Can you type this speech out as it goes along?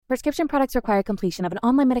Prescription products require completion of an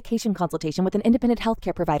online medication consultation with an independent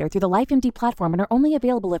healthcare provider through the LifeMD platform and are only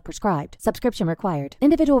available if prescribed. Subscription required.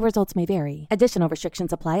 Individual results may vary. Additional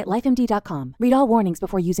restrictions apply at lifemd.com. Read all warnings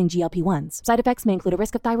before using GLP-1s. Side effects may include a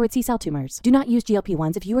risk of thyroid C-cell tumors. Do not use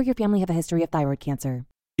GLP-1s if you or your family have a history of thyroid cancer.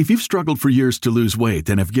 If you've struggled for years to lose weight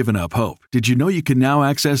and have given up hope, did you know you can now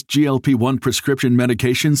access GLP-1 prescription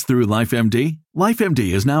medications through LifeMD?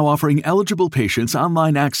 LifeMD is now offering eligible patients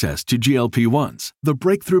online access to GLP-1s, the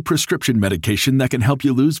breakthrough prescription medication that can help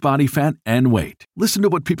you lose body fat and weight. Listen to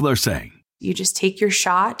what people are saying. You just take your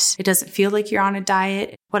shot. It doesn't feel like you're on a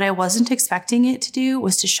diet. What I wasn't expecting it to do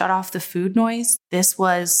was to shut off the food noise. This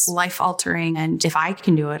was life-altering, and if I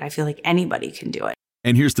can do it, I feel like anybody can do it.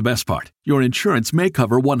 And here's the best part. Your insurance may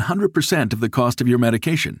cover 100% of the cost of your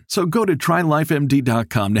medication. So go to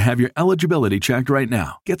TryLifeMD.com to have your eligibility checked right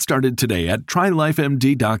now. Get started today at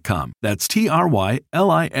TryLifeMD.com. That's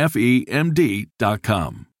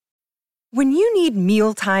TryLifeMD.com. When you need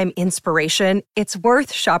mealtime inspiration, it's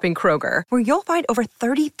worth shopping Kroger, where you'll find over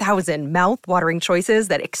 30,000 mouth-watering choices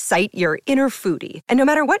that excite your inner foodie. And no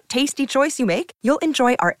matter what tasty choice you make, you'll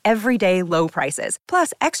enjoy our everyday low prices,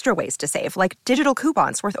 plus extra ways to save, like digital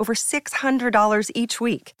coupons worth over $600 each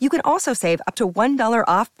week. You can also save up to $1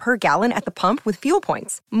 off per gallon at the pump with fuel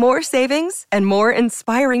points. More savings and more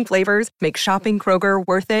inspiring flavors make shopping Kroger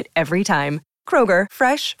worth it every time. Kroger,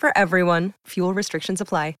 fresh for everyone. Fuel restrictions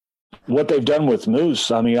apply. What they've done with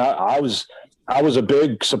Moose, I mean, I was a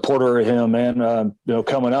big supporter of him, and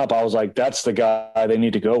coming up, I was like, that's the guy they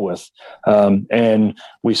need to go with. And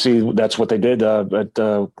we see that's what they did at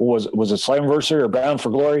was it Slammiversary or Bound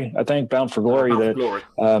for Glory? I think Bound for Glory.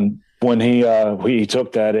 When he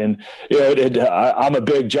took that, and I'm a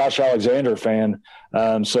big Josh Alexander fan,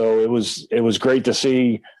 so it was great to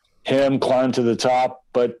see him climb to the top,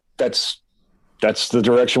 but that's the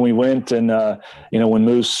direction we went. And, when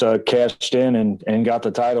Moose cashed in and got the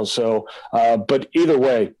title. So, but either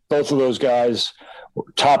way, both of those guys,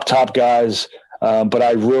 top guys. But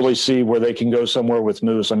I really see where they can go somewhere with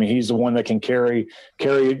Moose. I mean, he's the one that can carry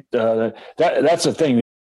that's the thing.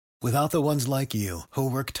 Without the ones like you who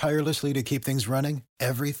work tirelessly to keep things running,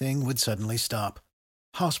 everything would suddenly stop.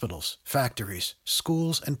 Hospitals, factories,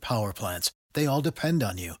 schools, and power plants, they all depend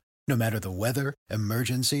on you. No matter the weather,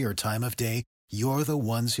 emergency, or time of day, you're the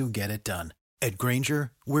ones who get it done. At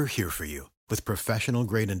Grainger, we're here for you with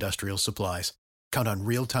professional-grade industrial supplies. Count on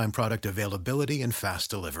real-time product availability and fast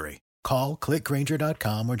delivery. Call,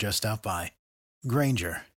 clickgrainger.com, or just stop by.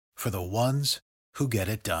 Grainger, for the ones who get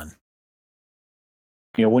it done.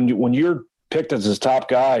 When you're picked as his top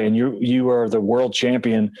guy and you are the world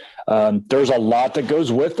champion, there's a lot that goes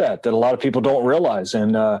with that a lot of people don't realize.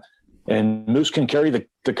 And Moose can carry the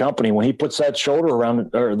company when he puts that shoulder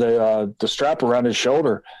around, or the strap around his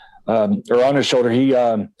shoulder, or on his shoulder.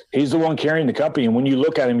 He's the one carrying the company. And when you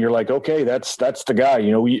look at him, you're like, okay, that's the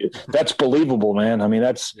guy. That's believable, man. I mean,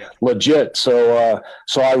 that's legit. So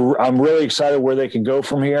I'm really excited where they can go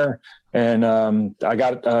from here. And I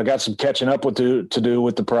got some catching up to do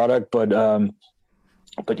with the product,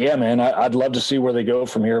 but yeah, man, I'd love to see where they go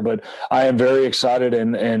from here. But I am very excited,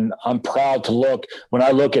 and I'm proud to look. When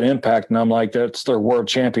I look at Impact and I'm like, that's their world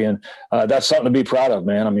champion, that's something to be proud of,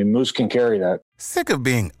 man. I mean, Moose can carry that. Sick of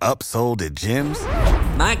being upsold at gyms?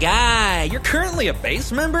 My guy, you're currently a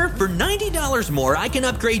base member? For $90 more, I can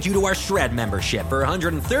upgrade you to our Shred membership. For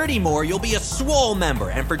 $130 more, you'll be a Swole member.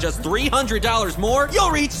 And for just $300 more, you'll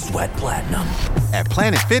reach Sweat Platinum. At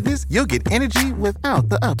Planet Fitness, you'll get energy without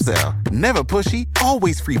the upsell. Never pushy,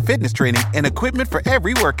 always free fitness training and equipment for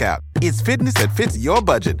every workout. It's fitness that fits your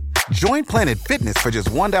budget. Join Planet Fitness for just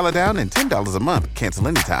 $1 down and $10 a month. Cancel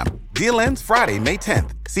anytime. Deal ends Friday, May 10th.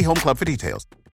 See Home Club for details.